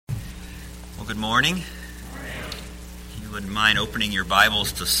Good morning. If you wouldn't mind opening your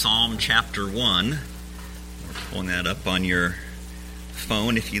Bibles to Psalm chapter 1, or pulling that up on your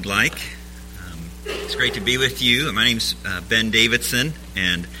phone if you'd like. It's great to be with you. My name's Ben Davidson,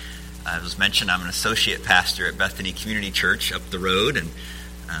 and as was mentioned, I'm an associate pastor at Bethany Community Church up the road, and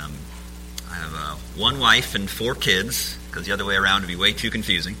I have one wife and 4 kids, because the other way around would be way too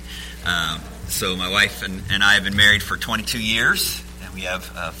confusing. So my wife and I have been married for 22 years. We have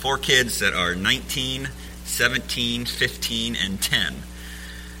 4 kids that are 19, 17, 15, and 10.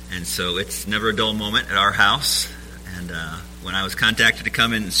 And so it's never a dull moment at our house. And when I was contacted to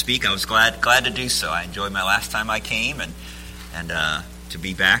come in and speak, I was glad to do so. I enjoyed my last time I came, and to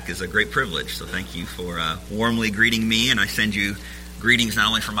be back is a great privilege. So thank you for warmly greeting me. And I send you greetings not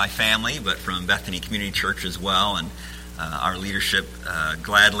only from my family, but from Bethany Community Church as well. And our leadership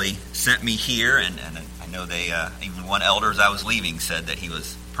gladly sent me here, and I know they, even one elder as I was leaving said that he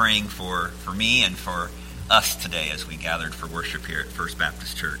was praying for me and for us today as we gathered for worship here at First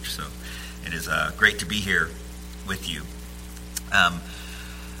Baptist Church. So it is great to be here with you.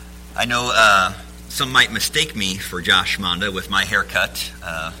 I know some might mistake me for Josh Monda with my haircut,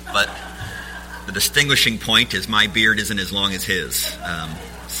 but the distinguishing point is my beard isn't as long as his.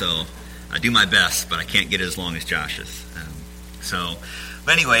 So I do my best, but I can't get it as long as Josh's.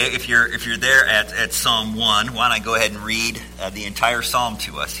 But anyway, if you're there at Psalm 1, why don't I go ahead and read the entire psalm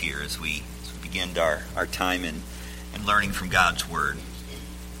to us here as we begin our time in learning from God's Word.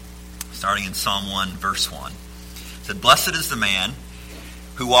 Starting in Psalm 1, verse 1. It said, "Blessed is the man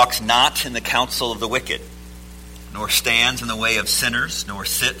who walks not in the counsel of the wicked, nor stands in the way of sinners, nor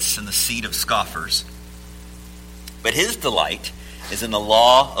sits in the seat of scoffers. But his delight is in the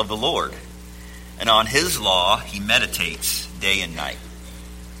law of the Lord, and on his law he meditates day and night.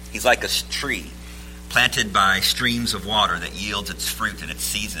 He's like a tree planted by streams of water that yields its fruit in its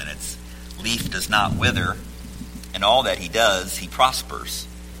season. Its leaf does not wither, and all that he does, he prospers.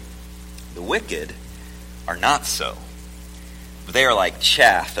 The wicked are not so, but they are like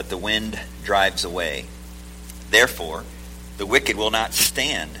chaff that the wind drives away. Therefore, the wicked will not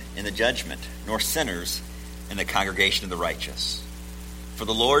stand in the judgment, nor sinners in the congregation of the righteous. For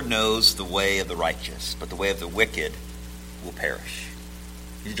the Lord knows the way of the righteous, but the way of the wicked will perish."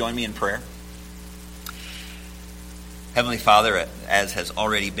 Would you join me in prayer? Heavenly Father, as has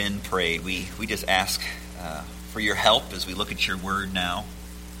already been prayed, we just ask for your help as we look at your word now.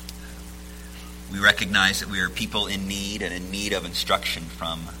 We recognize that we are people in need and in need of instruction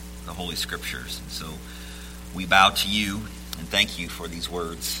from the Holy Scriptures. And so we bow to you and thank you for these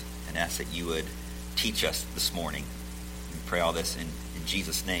words and ask that you would teach us this morning. We pray all this in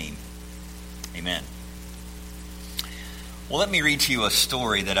Jesus' name. Amen. Well, let me read to you a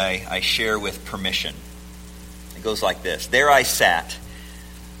story that I share with permission. It goes like this. "There I sat,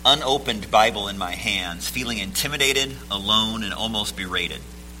 unopened Bible in my hands, feeling intimidated, alone, and almost berated.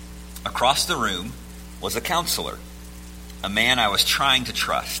 Across the room was a counselor, a man I was trying to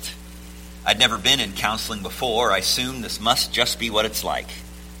trust. I'd never been in counseling before. I assumed this must just be what it's like.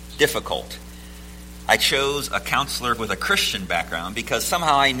 Difficult. I chose a counselor with a Christian background because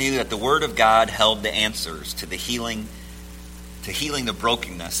somehow I knew that the Word of God held the answers to healing the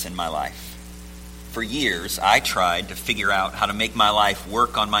brokenness in my life. For years, I tried to figure out how to make my life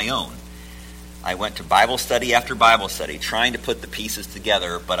work on my own. I went to Bible study after Bible study, trying to put the pieces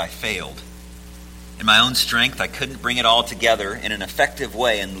together, but I failed. In my own strength, I couldn't bring it all together in an effective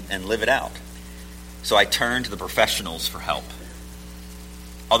way and live it out. So I turned to the professionals for help.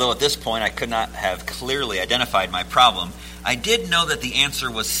 Although at this point I could not have clearly identified my problem, I did know that the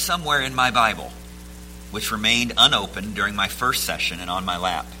answer was somewhere in my Bible, which remained unopened during my first session and on my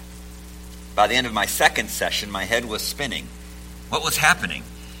lap. By the end of my second session, my head was spinning. What was happening?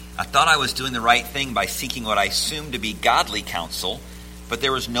 I thought I was doing the right thing by seeking what I assumed to be godly counsel, but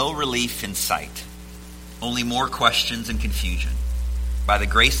there was no relief in sight. Only more questions and confusion. By the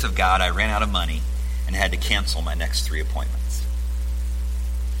grace of God, I ran out of money and had to cancel my next 3 appointments."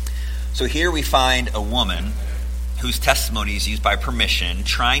 So here we find a woman whose testimony is used by permission,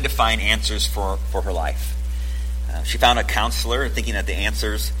 trying to find answers for her life. She found a counselor thinking that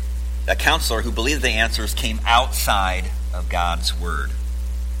a counselor who believed the answers came outside of God's Word.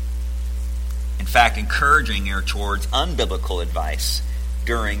 In fact, encouraging her towards unbiblical advice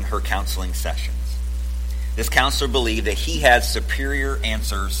during her counseling sessions. This counselor believed that he had superior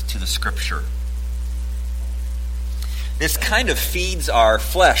answers to the Scripture. This kind of feeds our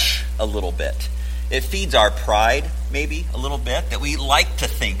flesh a little bit. It feeds our pride, maybe, a little bit, that we like to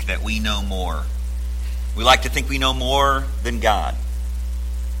think that we know more. We like to think we know more than God.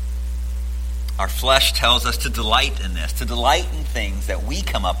 Our flesh tells us to delight in this, to delight in things that we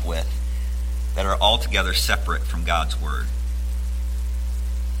come up with that are altogether separate from God's word.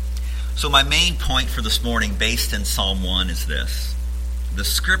 So my main point for this morning, based in Psalm 1, is this. The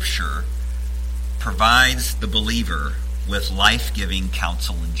Scripture provides the believer with life-giving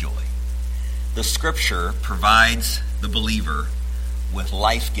counsel and joy. The Scripture provides the believer with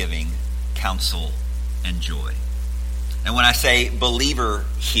life-giving counsel and joy. And when I say believer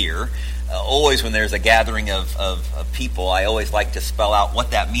here, always when there's a gathering of people, I always like to spell out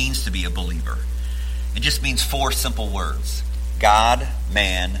what that means to be a believer. It just means 4 simple words. God,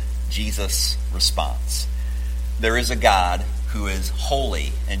 man, Jesus, response. There is a God who is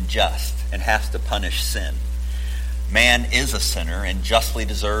holy and just and has to punish sin. Man is a sinner and justly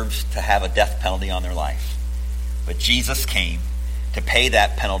deserves to have a death penalty on their life. But Jesus came to pay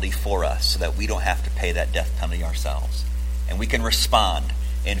that penalty for us so that we don't have to pay that death penalty ourselves. And we can respond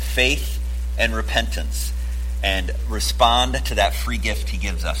in faith and repentance and respond to that free gift he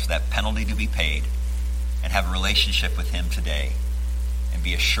gives us, that penalty to be paid, and have a relationship with him today and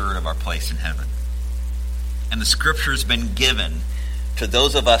be assured of our place in heaven. And the Scripture has been given to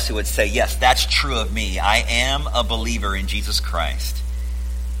those of us who would say, yes, that's true of me. I am a believer in Jesus Christ.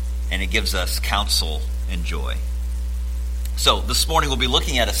 And it gives us counsel and joy. So this morning we'll be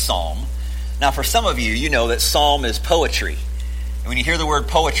looking at a psalm. Now for some of you, you know that psalm is poetry. And when you hear the word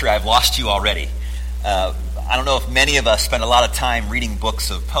poetry, I've lost you already. I don't know if many of us spend a lot of time reading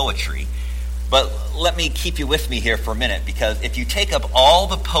books of poetry. But let me keep you with me here for a minute, because if you take up all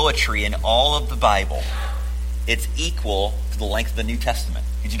the poetry in all of the Bible, it's equal to the length of the New Testament.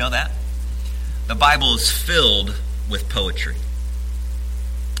 Did you know that? The Bible is filled with poetry.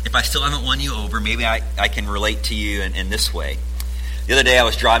 If I still haven't won you over, maybe I can relate to you in this way. The other day I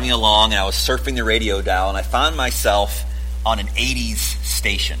was driving along and I was surfing the radio dial and I found myself on an 80s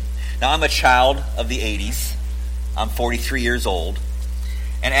station. Now I'm a child of the 80s. I'm 43 years old.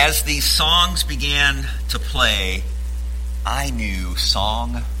 And as these songs began to play, I knew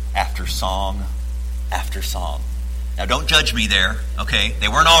song after song after song. Now don't judge me there, okay? They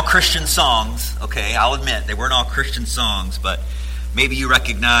weren't all Christian songs, okay? I'll admit, they weren't all Christian songs, but maybe you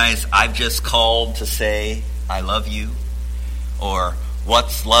recognize I've just called to say I love you, or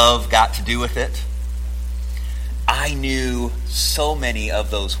what's love got to do with it? I knew so many of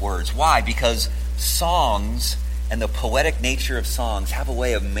those words. Why? Because songs and the poetic nature of songs have a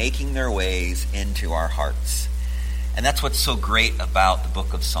way of making their ways into our hearts. And that's what's so great about the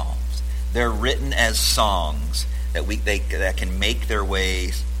book of Psalms. They're written as songs that can make their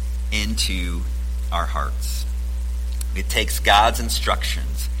ways into our hearts. It takes God's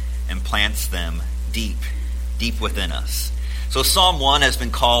instructions and plants them deep within us. So Psalm 1 has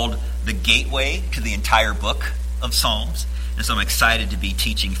been called the gateway to the entire book of Psalms. And so I'm excited to be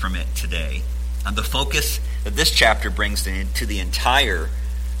teaching from it today. And the focus that this chapter brings into the entire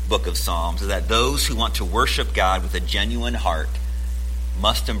book of Psalms is that those who want to worship God with a genuine heart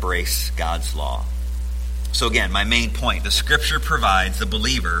must embrace God's law. So again, my main point, the Scripture provides the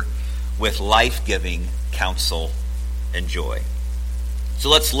believer with life-giving counsel and joy. So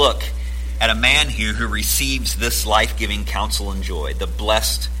let's look at a man here who receives this life-giving counsel and joy, the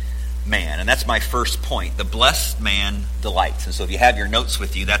blessed man. And that's my first point. The blessed man delights. And so if you have your notes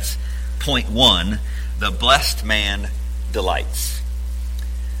with you, that's point 1. The blessed man delights.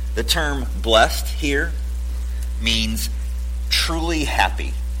 The term blessed here means truly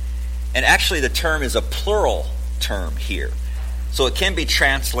happy. And actually the term is a plural term here. So it can be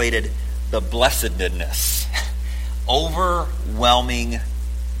translated the blessedness. Overwhelming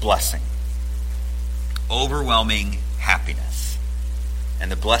blessing. Overwhelming happiness.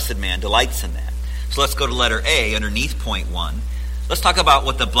 And the blessed man delights in that. So let's go to letter A underneath point 1. Let's talk about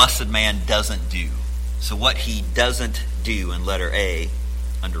what the blessed man doesn't do. So what he doesn't do in letter A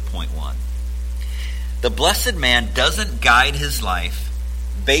under point 1. The blessed man doesn't guide his life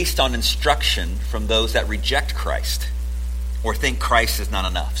based on instruction from those that reject Christ or think Christ is not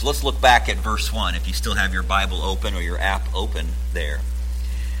enough. So let's look back at verse 1 if you still have your Bible open or your app open there.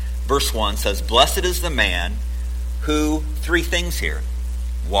 Verse 1 says, "Blessed is the man who," 3 things here,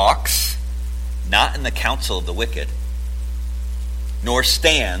 "walks not in the counsel of the wicked, nor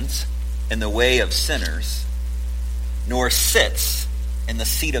stands in the way of sinners, nor sits in the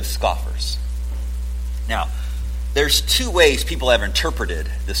seat of scoffers." Now, there's 2 ways people have interpreted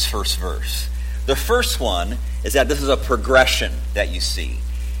this first verse. The first one is that this is a progression that you see.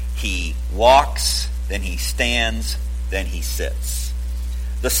 He walks, then he stands, then he sits.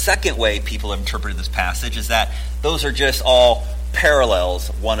 The second way people have interpreted this passage is that those are just all parallels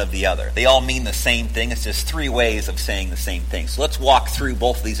one of the other. They all mean the same thing. It's just 3 ways of saying the same thing. So let's walk through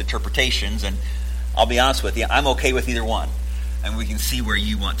both of these interpretations, and I'll be honest with you, I'm okay with either one. and we can see where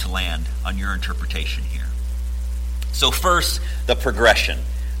you want to land on your interpretation here. So first, the progression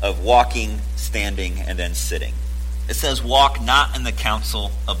of walking, standing, and then sitting. It says, walk not in the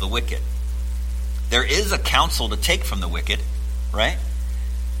counsel of the wicked. There is a counsel to take from the wicked, right?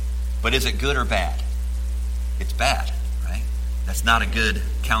 But is it good or bad? It's bad, right? That's not a good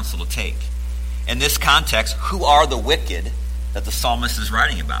counsel to take. In this context, who are the wicked that the psalmist is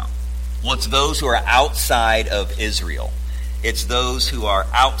writing about? Well, it's those who are outside of Israel. It's those who are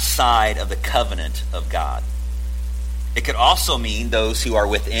outside of the covenant of God. It could also mean those who are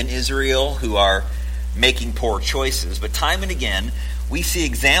within Israel, who are making poor choices. But time and again, we see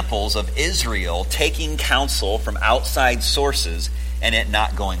examples of Israel taking counsel from outside sources and it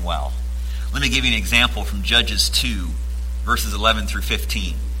not going well. Let me give you an example from Judges 2, verses 11 through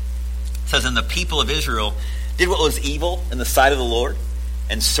 15. It says, and the people of Israel did what was evil in the sight of the Lord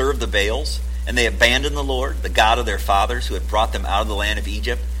and served the Baals, and they abandoned the Lord, the God of their fathers, who had brought them out of the land of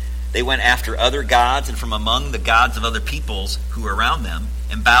Egypt. They went after other gods and from among the gods of other peoples who were around them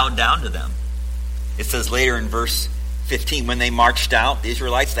and bowed down to them. It says later in verse 15, when they marched out, the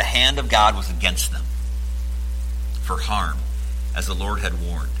Israelites, the hand of God was against them for harm, as the Lord had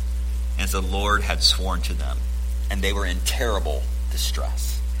warned, as the Lord had sworn to them, and they were in terrible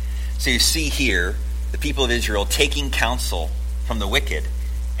distress. So you see here the people of Israel taking counsel from the wicked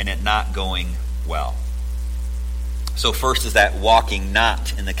and it not going well. So first is that walking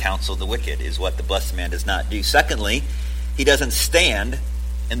not in the counsel of the wicked is what the blessed man does not do. Secondly, he doesn't stand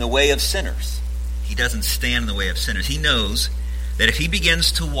in the way of sinners. He doesn't stand in the way of sinners. He knows that if he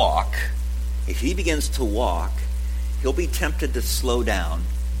begins to walk, he'll be tempted to slow down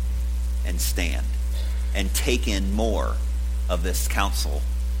and stand and take in more of this counsel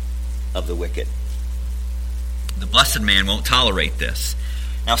of the wicked. The blessed man won't tolerate this.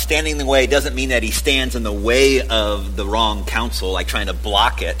 Now, standing in the way doesn't mean that he stands in the way of the wrong counsel, like trying to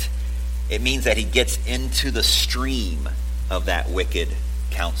block it. It means that he gets into the stream of that wicked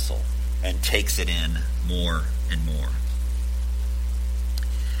counsel and takes it in more and more.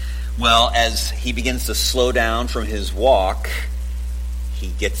 Well, as he begins to slow down from his walk, he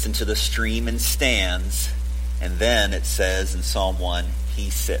gets into the stream and stands, and then it says in Psalm 1, he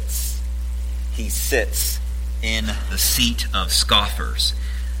sits. He sits in the seat of scoffers.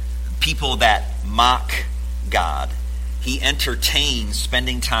 People that mock God. He entertains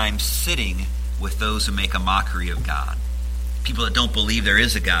spending time sitting with those who make a mockery of God. People that don't believe there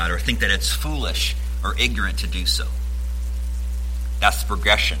is a God or think that it's foolish or ignorant to do so. That's the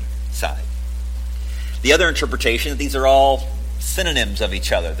progression side. The other interpretation, these are all synonyms of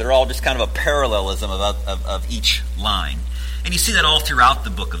each other. They're all just kind of a parallelism of each line. And you see that all throughout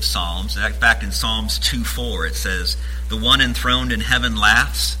the book of Psalms. In fact, in Psalms 2:4, it says, the one enthroned in heaven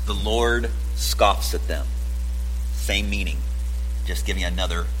laughs, the Lord scoffs at them. Same meaning, just giving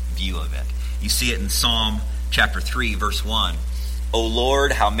another view of it. You see it in Psalm chapter 3, verse 1. O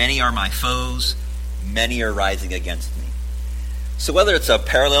Lord, how many are my foes? Many are rising against me. So whether it's a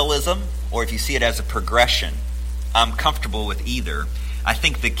parallelism or if you see it as a progression, I'm comfortable with either. I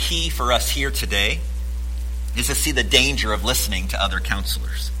think the key for us here today is to see the danger of listening to other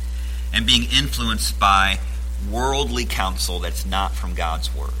counselors and being influenced by worldly counsel that's not from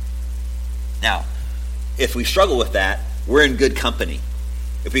God's word. Now, if we struggle with that, we're in good company.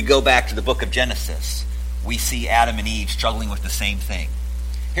 If we go back to the book of Genesis, we see Adam and Eve struggling with the same thing.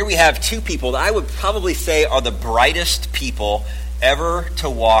 Here we have two people that I would probably say are the brightest people ever to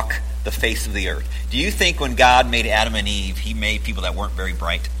walk the face of the earth. Do you think when God made Adam and Eve, he made people that weren't very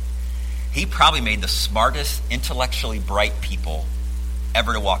bright? He probably made the smartest, intellectually bright people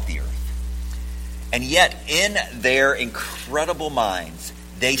ever to walk the earth. And yet, in their incredible minds,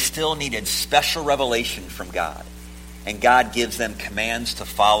 they still needed special revelation from God. And God gives them commands to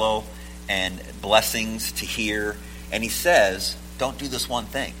follow and blessings to hear. And he says, don't do this one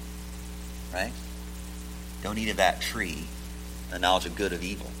thing, right? Don't eat of that tree, the knowledge of good and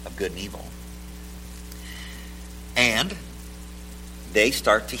evil. And they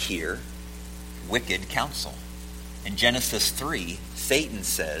start to hear wicked counsel. In Genesis 3, Satan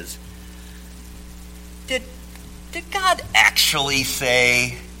says, Did God actually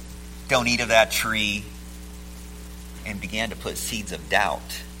say, don't eat of that tree? And began to put seeds of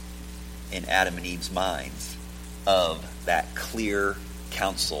doubt in Adam and Eve's minds of that clear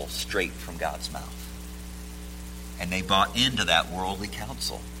counsel straight from God's mouth. And they bought into that worldly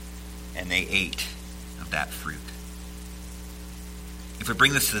counsel, and they ate of that fruit. If we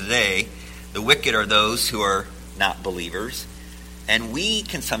bring this to today, the wicked are those who are not believers, and we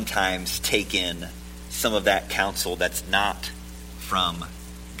can sometimes take in some of that counsel that's not from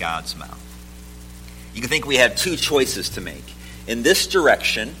God's mouth. You can think we have two choices to make. in this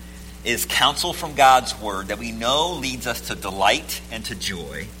direction is counsel from God's word that we know leads us to delight and to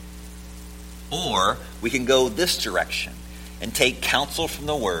joy. Or we can go this direction and take counsel from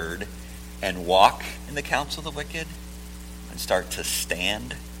the word and walk in the counsel of the wicked and start to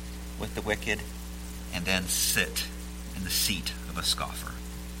stand with the wicked and then sit in the seat of a scoffer.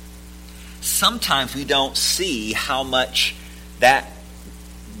 Sometimes we don't see how much that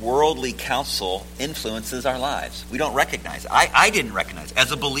worldly counsel influences our lives. We don't recognize it. I didn't recognize it.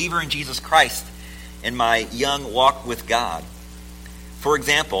 As a believer in Jesus Christ in my young walk with God, for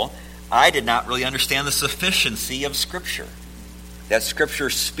example, I did not really understand the sufficiency of Scripture. That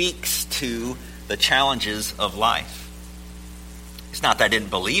Scripture speaks to the challenges of life. It's not that I didn't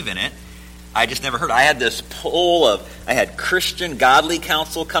believe in it. I just never heard. I had this pull I had Christian, godly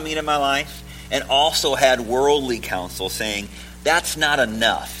counsel coming into my life, and also had worldly counsel saying, that's not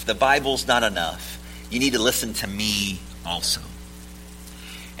enough. The Bible's not enough. You need to listen to me also.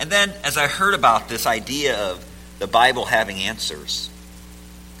 And then as I heard about this idea of the Bible having answers,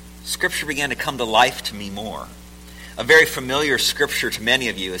 Scripture began to come to life to me more. A very familiar scripture to many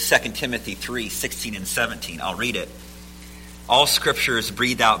of you is 2 Timothy 3:16 and 17. I'll read it. All Scripture is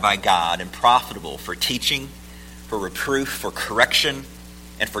breathed out by God and profitable for teaching, for reproof, for correction,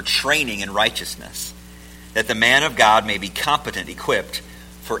 and for training in righteousness, that the man of God may be competent, equipped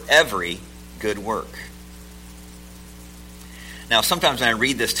for every good work. Now, sometimes when I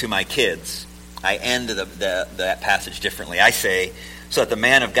read this to my kids, I end that passage differently. I say, so that the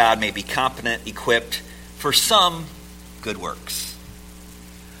man of God may be competent, equipped for some good works.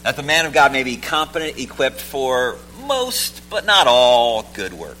 That the man of God may be competent, equipped for most, but not all,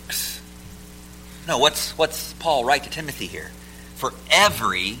 good works. No, what's Paul write to Timothy here? For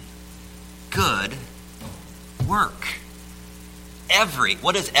every good work. Every.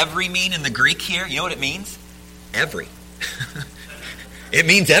 What does every mean in the Greek here? You know what it means? Every. It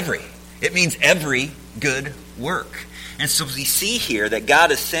means every. It means every good work. And so we see here that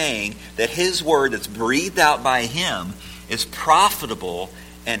God is saying that his word that's breathed out by him is profitable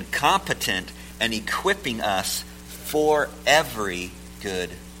and competent and equipping us for every good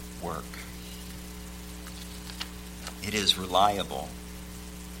work. It is reliable.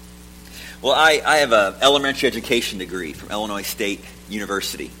 Well, I have an elementary education degree from Illinois State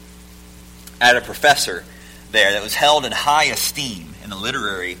University. I had a professor there that was held in high esteem in the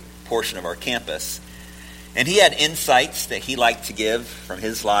literary portion of our campus. And he had insights that he liked to give from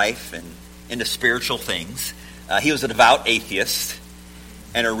his life and into spiritual things. He was a devout atheist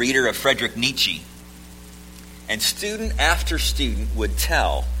and a reader of Friedrich Nietzsche. And student after student would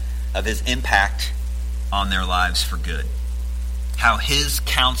tell of his impact on their lives for good. How his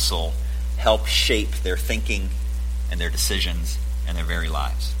counsel helped shape their thinking and their decisions and their very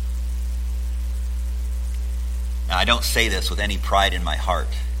lives. Now, I don't say this with any pride in my heart,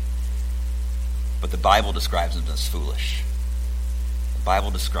 but the Bible describes him as foolish. The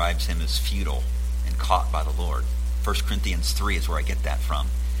Bible describes him as futile and caught by the Lord. 1 Corinthians 3 is where I get that from.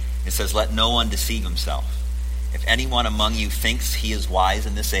 It says, let no one deceive himself. If anyone among you thinks he is wise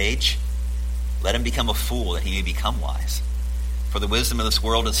in this age, let him become a fool that he may become wise. For the wisdom of this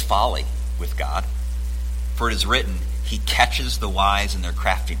world is folly with God. For it is written, he catches the wise in their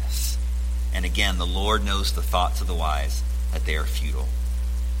craftiness. And again, the Lord knows the thoughts of the wise, that they are futile.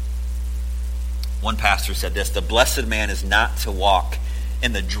 One pastor said this, the blessed man is not to walk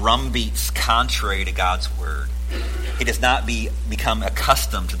in the drumbeats contrary to God's word. He does not become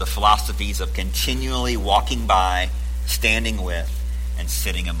accustomed to the philosophies of continually walking by, standing with, and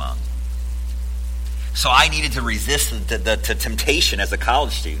sitting among. So I needed to resist the temptation as a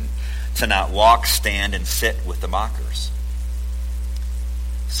college student to not walk, stand, and sit with the mockers.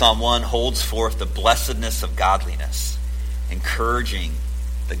 Psalm 1 holds forth the blessedness of godliness, encouraging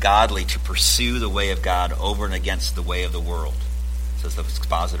the godly to pursue the way of God over and against the way of the world, says the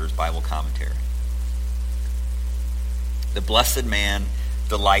Expositor's Bible Commentary. The blessed man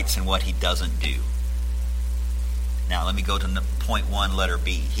delights in what he doesn't do. Now let me go to point 1, letter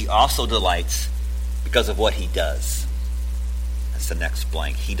B. He also delights because of what he does. That's the next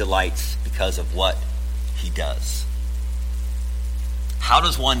blank. He delights because of what he does. How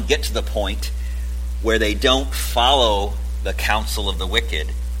does one get to the point where they don't follow the counsel of the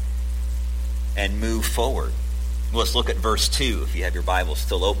wicked and move forward? Well, let's look at verse 2. If you have your Bible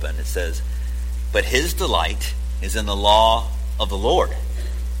still open, it says, but his delight is in the law of the Lord,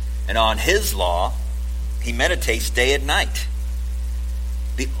 and on his law he meditates day and night.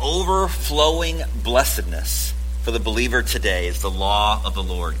 The overflowing blessedness for the believer today is the law of the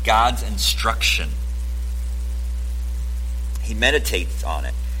Lord, God's instruction. He meditates on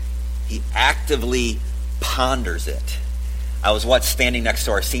it. He actively ponders it. I was once standing next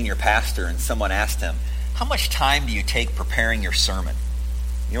to our senior pastor, and someone asked him, "How much time do you take preparing your sermon?"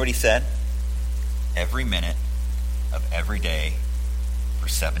 You know what he said? Every minute of every day for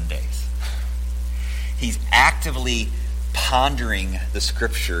 7 days. He's actively pondering the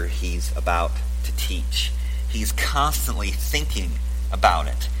scripture he's about to teach. He's constantly thinking about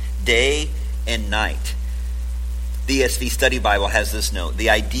it, day and night. The ESV Study Bible has this note: the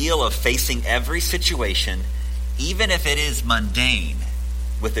ideal of facing every situation, even if it is mundane,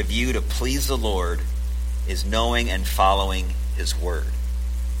 with a view to please the Lord, is knowing and following his word.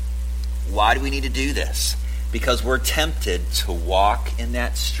 Why do we need to do this? Because we're tempted to walk in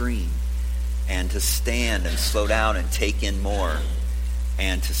that stream and to stand and slow down and take in more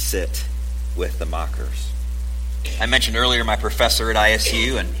and to sit with the mockers. I mentioned earlier my professor at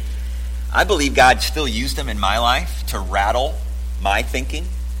ISU, and I believe God still used him in my life to rattle my thinking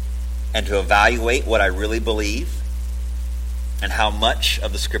and to evaluate what I really believe and how much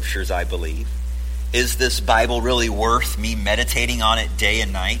of the scriptures I believe. Is this Bible really worth me meditating on it day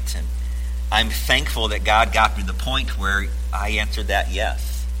and night? And I'm thankful that God got me to the point where I answered that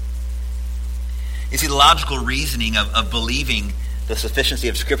yes. You see, the logical reasoning of believing the sufficiency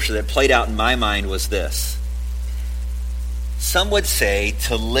of Scripture that played out in my mind was this. Some would say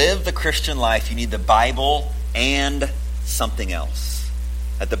to live the Christian life, you need the Bible and something else.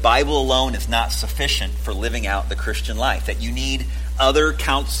 That the Bible alone is not sufficient for living out the Christian life. That you need other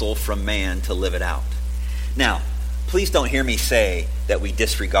counsel from man to live it out. Now, please don't hear me say that we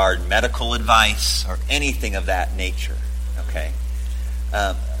disregard medical advice or anything of that nature, okay?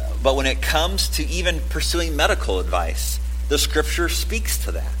 But when it comes to even pursuing medical advice, the Scripture speaks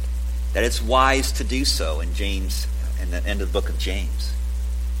to that it's wise to do so in James, in the end of the book of James.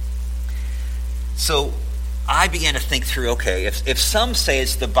 So I began to think through, okay, if some say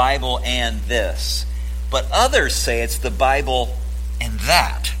it's the Bible and this, but others say it's the Bible and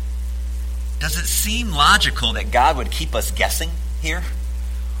that, does it seem logical that God would keep us guessing here?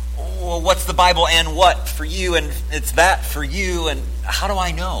 Well, what's the Bible and what for you, and it's that for you, and how do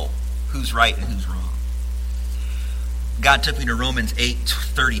I know who's right and who's wrong? God took me to Romans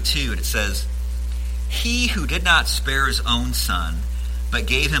 8:32, and it says, "He who did not spare his own son, but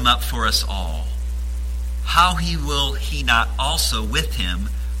gave him up for us all, how will he not also with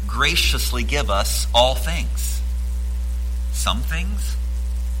him graciously give us all things?" Some things?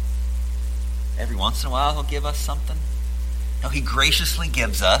 Every once in a while he'll give us something. No, he graciously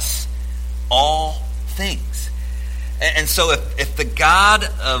gives us all things. And so if the God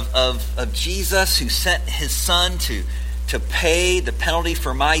of Jesus, who sent his son to pay the penalty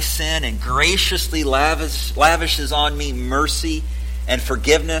for my sin and graciously lavishes on me mercy and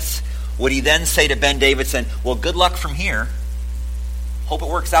forgiveness, would he then say to Ben Davidson, well, good luck from here. Hope it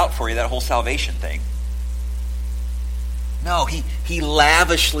works out for you, that whole salvation thing. No, he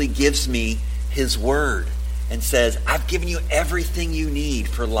lavishly gives me his word and says, I've given you everything you need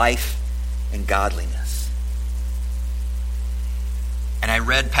for life and godliness. And I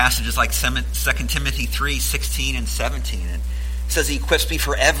read passages like 2 Timothy 3:16 and 17, and it says he equips me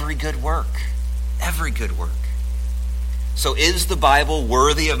for every good work. Every good work. So is the Bible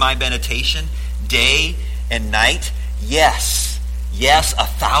worthy of my meditation day and night? Yes. Yes,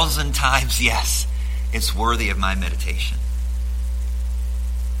 1,000 times yes. It's worthy of my meditation.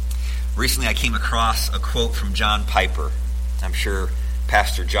 Recently I came across a quote from John Piper. I'm sure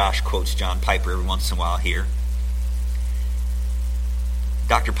Pastor Josh quotes John Piper every once in a while here.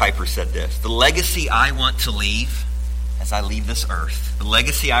 Dr. Piper said this: "The legacy I want to leave as I leave this earth, the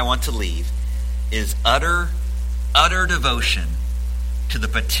legacy I want to leave is utter devotion to the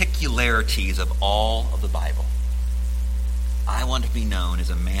particularities of all of the Bible. I want to be known as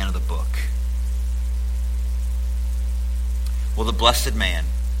a man of the book." Well, the blessed man,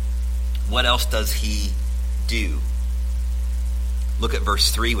 what else does he do? Look at verse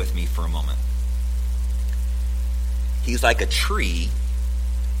 3 with me for a moment. He's like a tree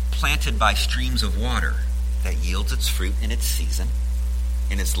planted by streams of water that yields its fruit in its season,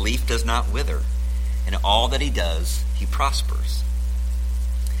 and its leaf does not wither. In all that he does, he prospers.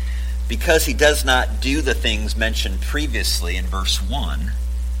 Because he does not do the things mentioned previously in verse 1,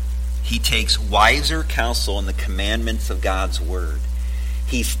 he takes wiser counsel in the commandments of God's word.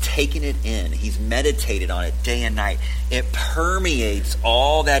 He's taken it in. He's meditated on it day and night. It permeates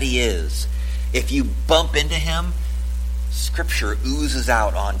all that he is. If you bump into him, Scripture oozes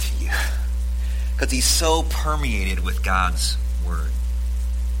out onto you because he's so permeated with God's word.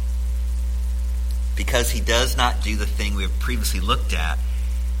 Because he does not do the thing we have previously looked at,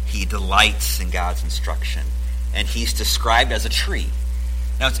 he delights in God's instruction, and he's described as a tree.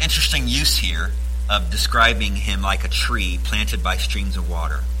 Now, it's interesting use here of describing him like a tree planted by streams of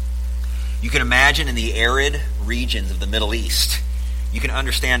water. You can imagine in the arid regions of the Middle East, you can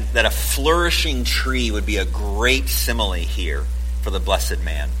understand that a flourishing tree would be a great simile here for the blessed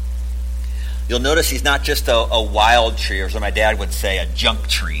man. You'll notice he's not just a wild tree, or as my dad would say, a junk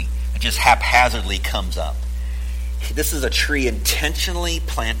tree that just haphazardly comes up. This is a tree intentionally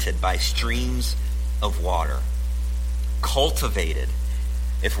planted by streams of water, cultivated.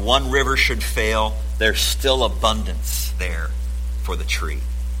 If one river should fail, there's still abundance there for the tree.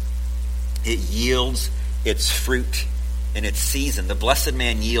 It yields its fruit in its season. The blessed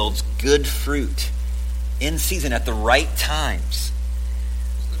man yields good fruit in season at the right times.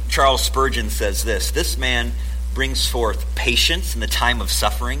 Charles Spurgeon says this man brings forth patience in the time of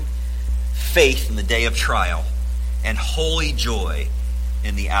suffering, faith in the day of trial, and holy joy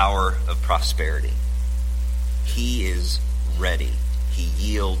in the hour of prosperity. He is ready. He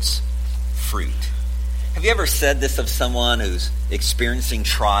yields fruit. Have you ever said this of someone who's experiencing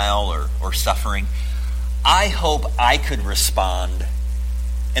trial or suffering? I hope I could respond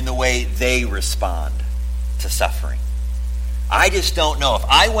in the way they respond to suffering. I just don't know. If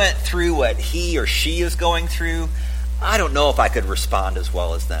I went through what he or she is going through, I don't know if I could respond as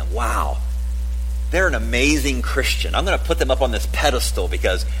well as them. Wow, they're an amazing Christian. I'm going to put them up on this pedestal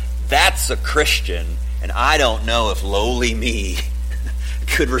because that's a Christian, and I don't know if lowly me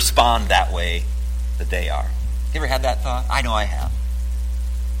could respond that way that they are. You ever had that thought? I know I have.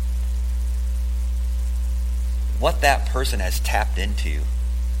 What that person has tapped into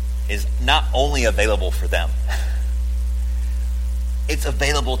is not only available for them, it's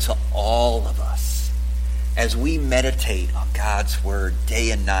available to all of us as we meditate on God's word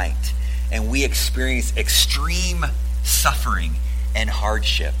day and night, and we experience extreme suffering and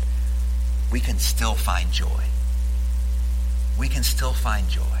hardship. We can still find joy. We can still find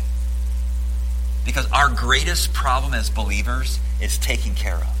joy. Because our greatest problem as believers is taken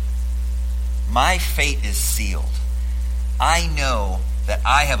care of. My fate is sealed. I know that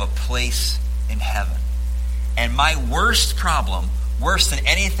I have a place in heaven. And my worst problem, worse than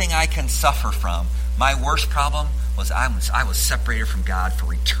anything I can suffer from, my worst problem was I was separated from God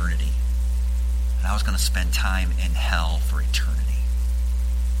for eternity. And I was going to spend time in hell for eternity.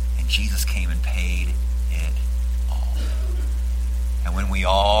 And Jesus came and paid it all. And when we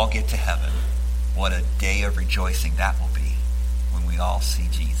all get to heaven, what a day of rejoicing that will be when we all see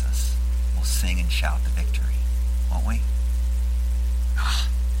Jesus. We'll sing and shout the victory, won't we?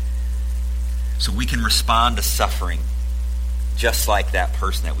 So we can respond to suffering just like that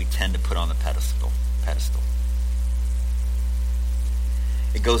person that we tend to put on the pedestal.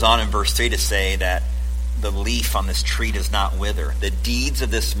 It goes on in verse 3 to say that the leaf on this tree does not wither. The deeds of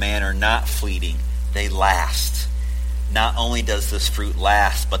this man are not fleeting. They last. Not only does this fruit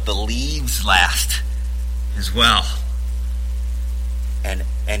last, but the leaves last as well.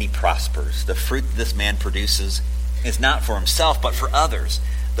 And he prospers. The fruit that this man produces is not for himself, but for others.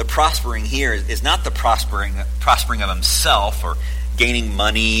 The prospering here is not the prospering of himself or gaining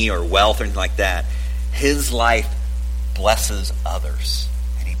money or wealth or anything like that. His life blesses others,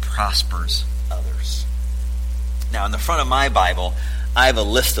 and he prospers others. Now, in the front of my Bible, I have a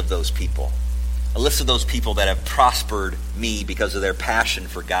list of those people. A list of those people that have prospered me because of their passion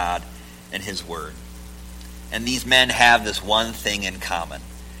for God and his word. And these men have this one thing in common.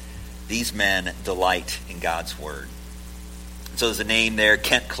 These men delight in God's word. And so there's a name there,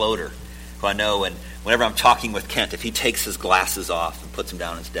 Kent Cloder, who I know, and whenever I'm talking with Kent, if he takes his glasses off and puts them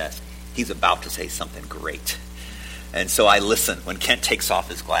down on his desk, he's about to say something great. And so I listen when Kent takes off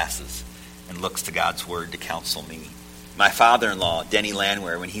his glasses and looks to God's word to counsel me. My father-in-law, Denny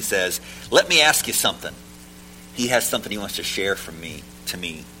Landwehr, when he says, "Let me ask you something," he has something he wants to share from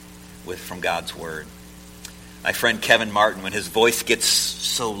God's word. My friend Kevin Martin, when his voice gets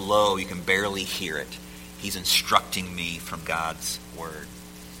so low you can barely hear it, he's instructing me from God's word.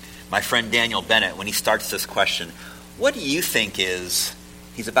 My friend Daniel Bennett, when he starts this question, "What do you think is,"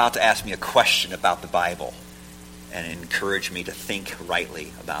 he's about to ask me a question about the Bible and encourage me to think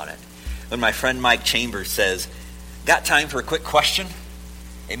rightly about it. When my friend Mike Chambers says, "Got time for a quick question?"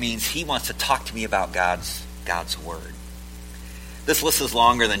 it means he wants to talk to me about God's word. This list is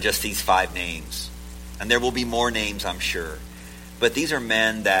longer than just these 5 names. And there will be more names, I'm sure. But these are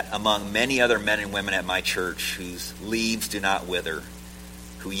men that, among many other men and women at my church, whose leaves do not wither,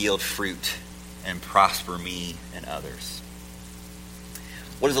 who yield fruit and prosper me and others.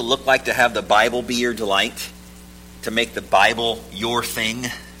 What does it look like to have the Bible be your delight? To make the Bible your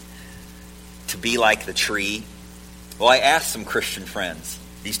thing? To be like the tree? Well, I asked some Christian friends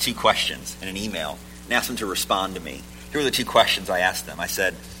these 2 questions in an email and asked them to respond to me. Here were the 2 questions I asked them. I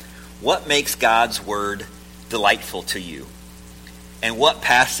said, what makes God's word delightful to you? And what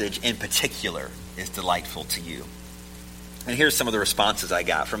passage in particular is delightful to you? And here's some of the responses I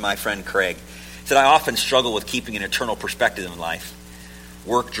got from my friend Craig. He said, I often struggle with keeping an eternal perspective in life.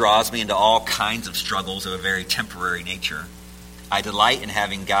 Work draws me into all kinds of struggles of a very temporary nature. I delight in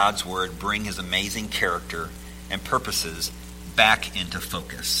having God's word bring his amazing character and purposes back into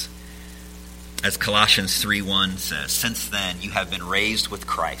focus. As Colossians 3:1 says, since then you have been raised with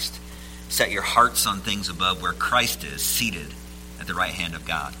Christ. Set your hearts on things above where Christ is, seated at the right hand of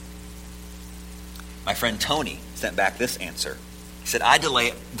God. My friend Tony sent back this answer. He said, I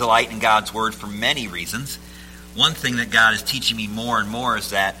delight in God's word for many reasons. One thing that God is teaching me more and more is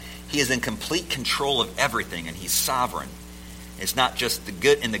that he is in complete control of everything and he's sovereign. It's not just the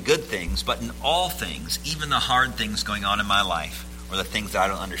good things, but in all things, even the hard things going on in my life or the things that I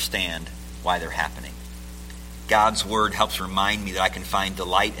don't understand why they're happening. God's word helps remind me that I can find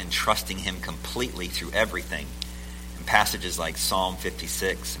delight in trusting him completely through everything. And passages like Psalm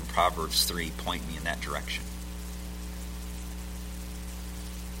 56 and Proverbs 3 point me in that direction.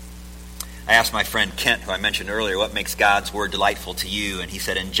 I asked my friend Kent, who I mentioned earlier, what makes God's word delightful to you? And he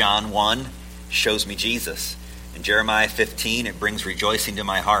said, in John 1, shows me Jesus. In Jeremiah 15, it brings rejoicing to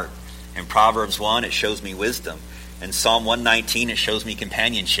my heart. In Proverbs 1, it shows me wisdom. In Psalm 119, it shows me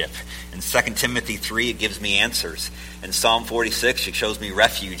companionship. In 2 Timothy 3, it gives me answers. In Psalm 46, it shows me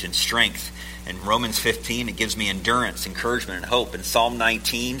refuge and strength. In Romans 15, it gives me endurance, encouragement, and hope. In Psalm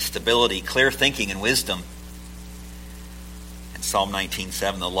 19, stability, clear thinking, and wisdom. In Psalm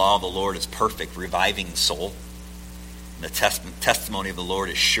 19:7, the law of the Lord is perfect, reviving the soul. And the testimony of the Lord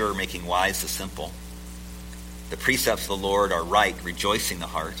is sure, making wise the simple. The precepts of the Lord are right, rejoicing the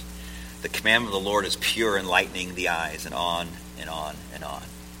heart. The commandment of the Lord is pure, enlightening the eyes, and on and on and on.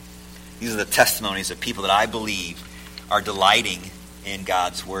 These are the testimonies of people that I believe are delighting in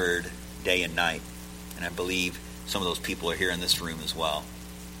God's word day and night. And I believe some of those people are here in this room as well.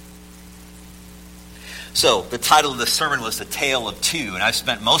 So, the title of the sermon was The Tale of Two, and I've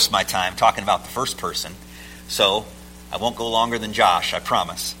spent most of my time talking about the first person. So, I won't go longer than Josh, I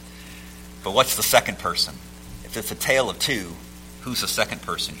promise. But what's the second person? If it's a tale of two, who's the second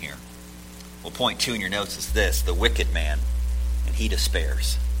person here? Well, point 2 in your notes is this: the wicked man, and he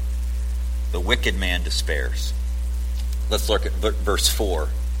despairs. The wicked man despairs. Let's look at verse 4,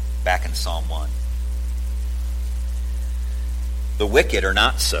 back in Psalm 1. The wicked are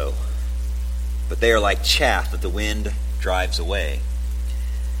not so, but they are like chaff that the wind drives away.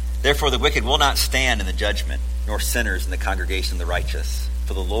 Therefore the wicked will not stand in the judgment, nor sinners in the congregation of the righteous.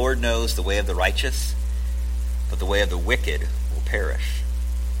 For the Lord knows the way of the righteous, but the way of the wicked will perish.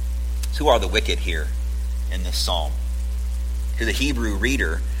 So who are the wicked here in this psalm? To the Hebrew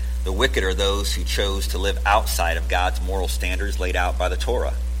reader, the wicked are those who chose to live outside of God's moral standards laid out by the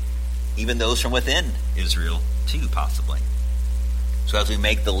Torah. Even those from within Israel, too, possibly. So as we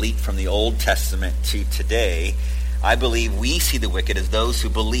make the leap from the Old Testament to today, I believe we see the wicked as those who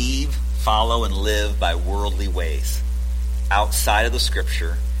believe, follow, and live by worldly ways, outside of the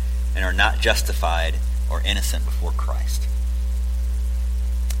Scripture, and are not justified or innocent before Christ.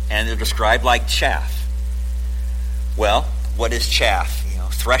 And they're described like chaff. Well, what is chaff?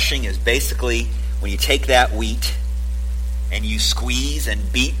 Threshing is basically when you take that wheat and you squeeze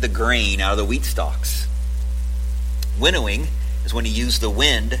and beat the grain out of the wheat stalks. Winnowing is when you use the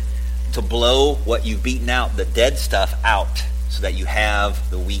wind to blow what you've beaten out, the dead stuff, out, so that you have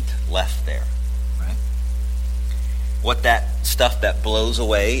the wheat left there. Right? What that stuff that blows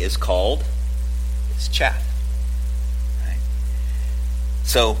away is called is chaff. Right?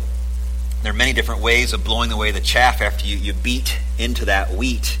 So there are many different ways of blowing away the chaff after you beat into that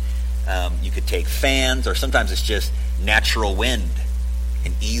wheat. You could take fans, or sometimes it's just natural wind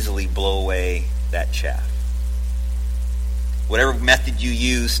can easily blow away that chaff. Whatever method you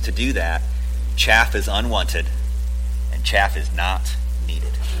use to do that, chaff is unwanted and chaff is not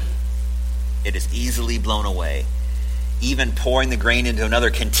needed. It is easily blown away. Even pouring the grain into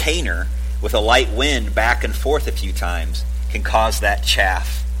another container with a light wind back and forth a few times can cause that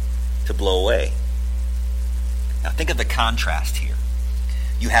chaff to blow away. Now think of the contrast here.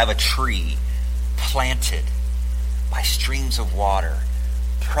 You have a tree planted by streams of water,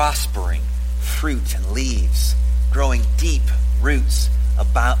 prospering fruit and leaves, growing deep roots,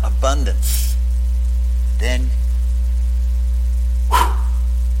 about abundance. Then,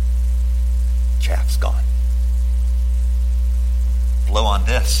 chaff's gone. Blow on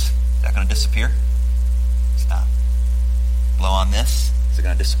this. Is that going to disappear? It's not. Blow on this. Is it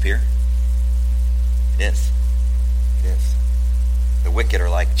going to disappear? It is. It is. The wicked are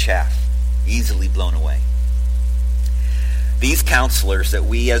like chaff, easily blown away. These counselors that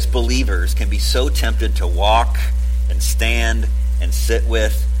we as believers can be so tempted to walk and stand and sit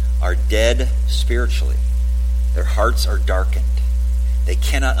with are dead spiritually. Their hearts are darkened. They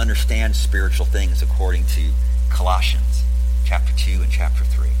cannot understand spiritual things according to Colossians chapter 2 and chapter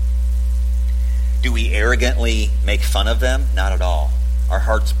 3. Do we arrogantly make fun of them? Not at all. Our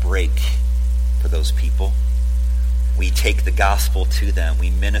hearts break for those people. We take the gospel to them. We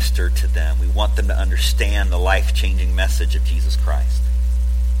minister to them. We want them to understand the life-changing message of Jesus Christ.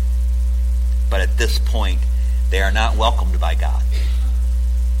 But at this point, they are not welcomed by God.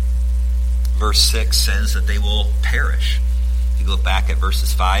 Verse 6 says that they will perish. If you look back at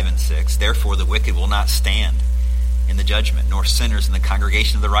verses 5 and 6, therefore the wicked will not stand in the judgment, nor sinners in the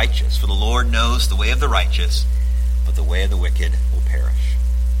congregation of the righteous. For the Lord knows the way of the righteous, but the way of the wicked will perish.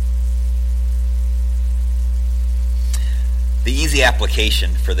 The easy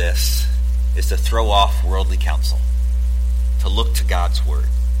application for this is to throw off worldly counsel, to look to God's word.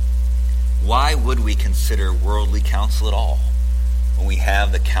 Why would we consider worldly counsel at all when we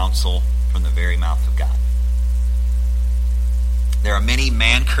have the counsel from the very mouth of God? There are many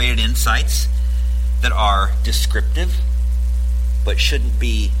man-created insights that are descriptive, but shouldn't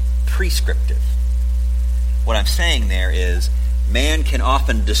be prescriptive. What I'm saying there is, man can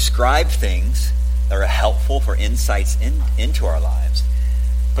often describe things that are helpful for insights into our lives,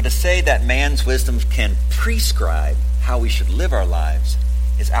 but to say that man's wisdom can prescribe how we should live our lives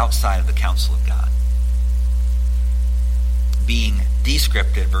is outside of the counsel of God. Being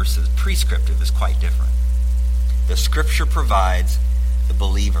descriptive versus prescriptive is quite different. The Scripture provides the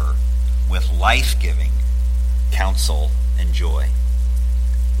believer with life-giving counsel and joy.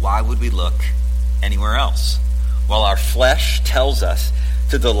 Why would we look anywhere else? While our flesh tells us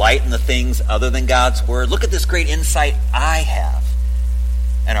to delight in the things other than God's word, look at this great insight I have,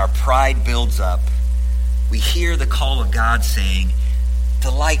 and our pride builds up, we hear the call of God saying,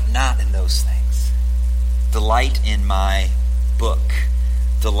 delight not in those things. Delight in my book.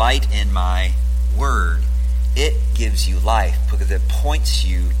 Delight in my word. It gives you life because it points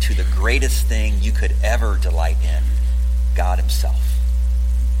you to the greatest thing you could ever delight in, God himself.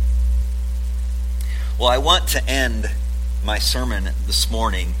 Well, I want to end my sermon this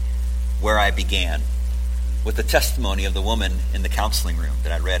morning where I began, with the testimony of the woman in the counseling room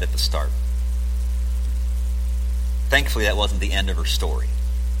that I read at the start. Thankfully, that wasn't the end of her story.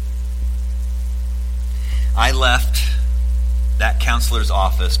 I left that counselor's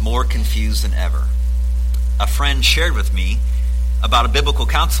office more confused than ever. A friend shared with me about a biblical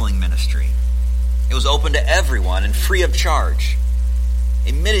counseling ministry. It was open to everyone and free of charge.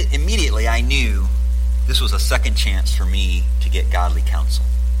 Immediately, I knew this was a second chance for me to get godly counsel.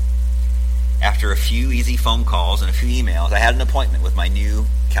 After a few easy phone calls and a few emails, I had an appointment with my new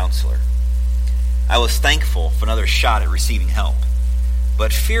counselor. I was thankful for another shot at receiving help,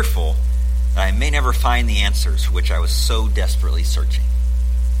 but fearful that I may never find the answers for which I was so desperately searching.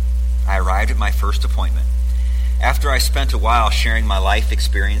 I arrived at my first appointment. After I spent a while sharing my life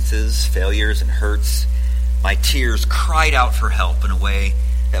experiences, failures, and hurts, my tears cried out for help in a way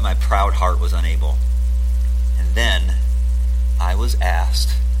that my proud heart was unable. And then I was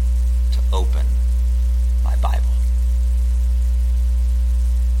asked to open my Bible.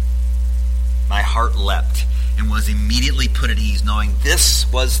 My heart leapt and was immediately put at ease, knowing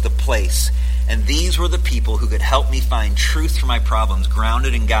this was the place and these were the people who could help me find truth for my problems,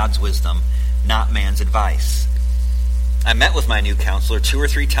 grounded in God's wisdom, not man's advice. I met with my new counselor 2 or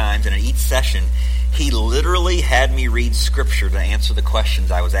 3 times, and at each session, he literally had me read Scripture to answer the questions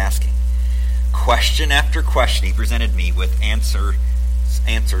I was asking. Question after question, he presented me with answers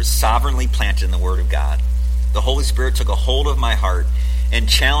sovereignly planted in the Word of God. The Holy Spirit took a hold of my heart and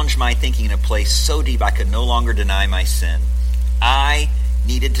challenged my thinking in a place so deep I could no longer deny my sin. I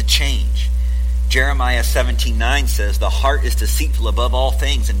needed to change. Jeremiah 17:9 says, "The heart is deceitful above all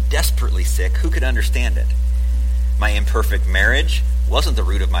things and desperately sick. Who could understand it?" My imperfect marriage wasn't the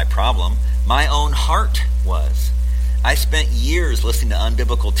root of my problem. My own heart was. I spent years listening to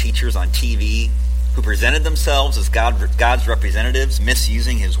unbiblical teachers on TV who presented themselves as God's representatives,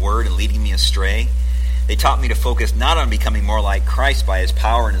 misusing his word and leading me astray. They taught me to focus not on becoming more like Christ by his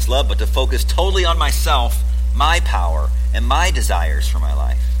power and his love, but to focus totally on myself, my power, and my desires for my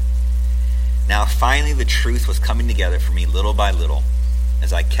life. Now finally the truth was coming together for me little by little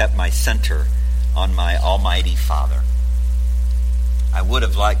as I kept my center on my Almighty Father. I would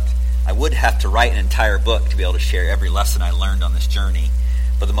have to write an entire book to be able to share every lesson I learned on this journey,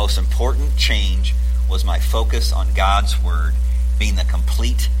 but the most important change was my focus on God's Word being the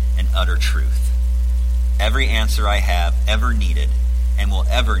complete and utter truth. Every answer I have ever needed and will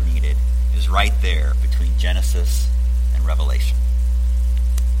ever need it is right there between Genesis and and revelation.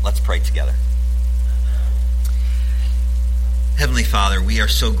 Let's pray together. Heavenly Father, we are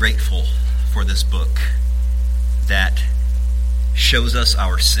so grateful for this book that shows us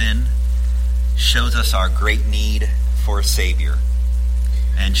our sin, shows us our great need for a Savior,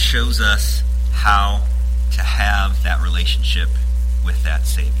 and shows us how to have that relationship with that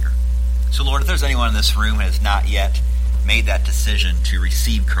Savior. So Lord, if there's anyone in this room who has not yet made that decision to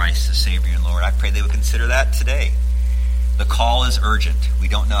receive Christ as Savior and Lord, I pray they would consider that today. The call is urgent. We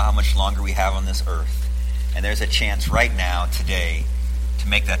don't know how much longer we have on this earth. And there's a chance right now, today, to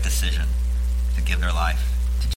make that decision, to give their life